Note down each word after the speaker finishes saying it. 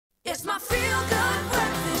It's my feel-good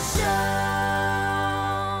breakfast show.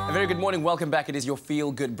 A very good morning. Welcome back. It is your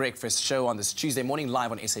feel-good breakfast show on this Tuesday morning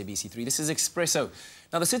live on SABC3. This is Expresso.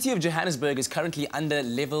 Now, the City of Johannesburg is currently under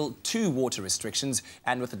level 2 water restrictions,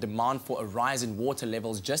 and with a demand for a rise in water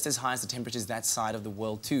levels just as high as the temperatures that side of the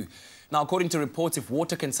world too. Now, according to reports, if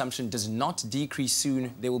water consumption does not decrease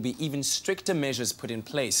soon, there will be even stricter measures put in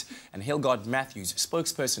place. And Hilgard Matthews,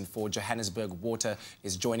 spokesperson for Johannesburg Water,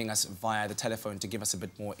 is joining us via the telephone to give us a bit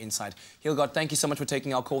more insight. Hilgard, thank you so much for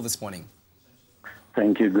taking our call this morning.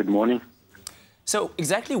 Thank you. Good morning. So,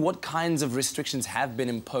 exactly what kinds of restrictions have been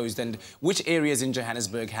imposed and which areas in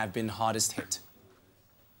Johannesburg have been hardest hit?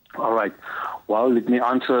 All right. Well, let me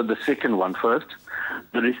answer the second one first.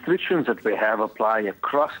 The restrictions that we have apply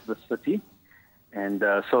across the city. And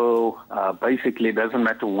basically, it doesn't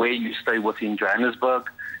matter where you stay within Johannesburg,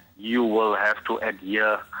 you will have to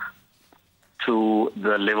adhere to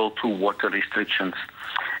the level 2 water restrictions.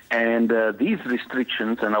 And these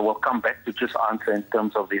restrictions, and I will come back to just answer in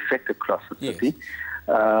terms of the effect across the city.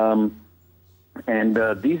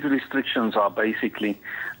 Yes. These restrictions are basically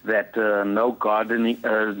that no gardening,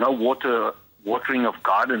 no watering of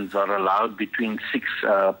gardens are allowed between 6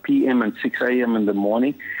 p.m. and 6 a.m. in the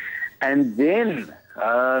morning, and then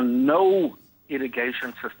no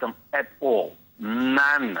irrigation system at all,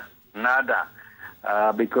 none, nada.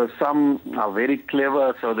 Because some are very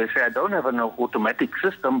clever, so they say, I don't have an automatic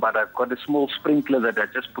system, but I've got a small sprinkler that I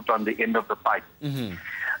just put on the end of the pipe. Mm-hmm.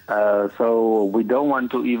 So we don't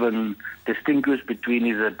want to even distinguish between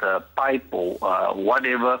is it a pipe or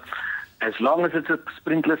whatever. As long as it's a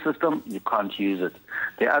sprinkler system, you can't use it.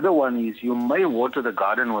 The other one is you may water the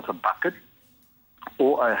garden with a bucket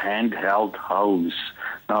or a handheld hose.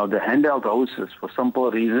 Now, the handheld hose is for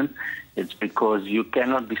simple reason. It's because you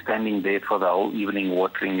cannot be standing there for the whole evening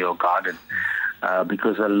watering your garden.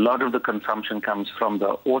 Because a lot of the consumption comes from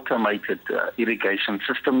the automated irrigation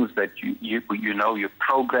systems that you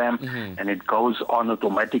program, mm-hmm. and it goes on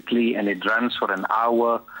automatically and it runs for an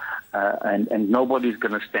hour, and nobody's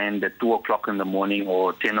going to stand at 2 o'clock in the morning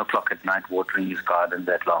or 10 o'clock at night watering his garden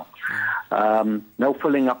that long. No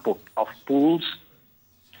filling up of pools.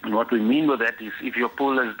 And what we mean with that is if your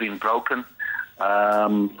pool has been broken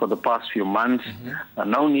for the past few months, mm-hmm.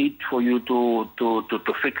 No need for you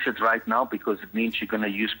to fix it right now, because it means you're going to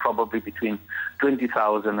use probably between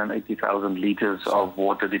 20,000 and 80,000 liters of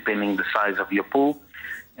water, depending the size of your pool.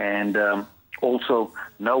 And also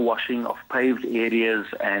no washing of paved areas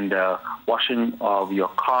and washing of your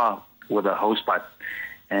car with a hose pipe.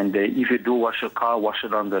 And if you do wash your car, wash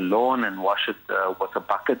it on the lawn and wash it with a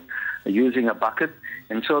bucket, using a bucket.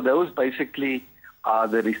 And so those basically are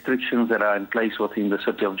the restrictions that are in place within the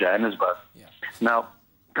City of Johannesburg. Yeah. Now,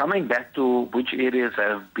 coming back to which areas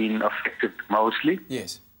have been affected mostly,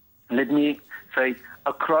 yes. Let me say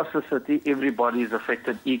across the city, everybody is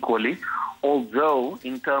affected equally, although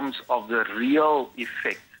in terms of the real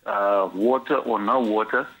effect, water or no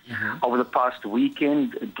water, mm-hmm. over the past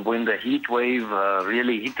weekend, when the heat wave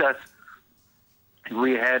really hit us,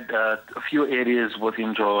 we had a few areas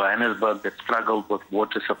within Johannesburg that struggled with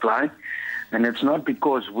water supply. And it's not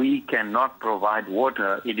because we cannot provide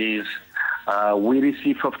water. It is we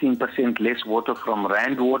receive 15% less water from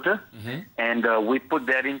Rand Water, mm-hmm. and we put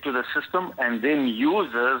that into the system, and then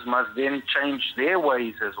users must then change their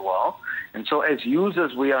ways as well. And so as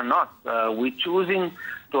users, we are not. We're choosing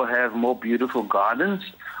to have more beautiful gardens.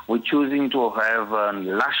 We're choosing to have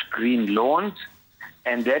lush green lawns,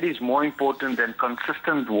 and that is more important than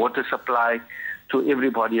consistent water supply to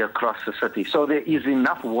everybody across the city. So there is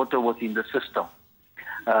enough water within the system.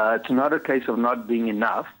 It's not a case of not being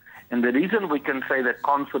enough. And the reason we can say that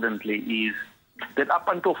confidently is that up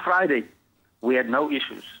until Friday, we had no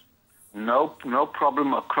issues. No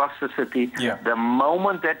problem across the city. Yeah. The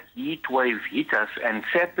moment that heat wave hit us and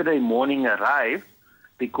Saturday morning arrived,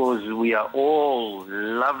 because we are all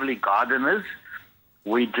lovely gardeners,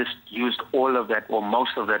 we just used all of that or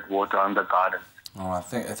most of that water on the garden. All right.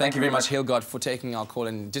 Thank you very much, Hilgard, for taking our call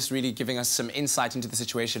and just really giving us some insight into the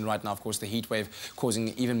situation right now. Of course, the heat wave causing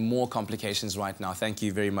even more complications right now. Thank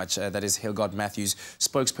you very much. That is Hilgard Matthews,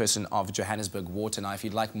 spokesperson of Johannesburg Water. Now, if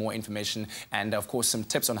you'd like more information and, of course, some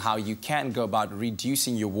tips on how you can go about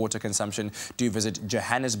reducing your water consumption, do visit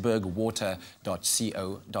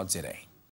johannesburgwater.co.za.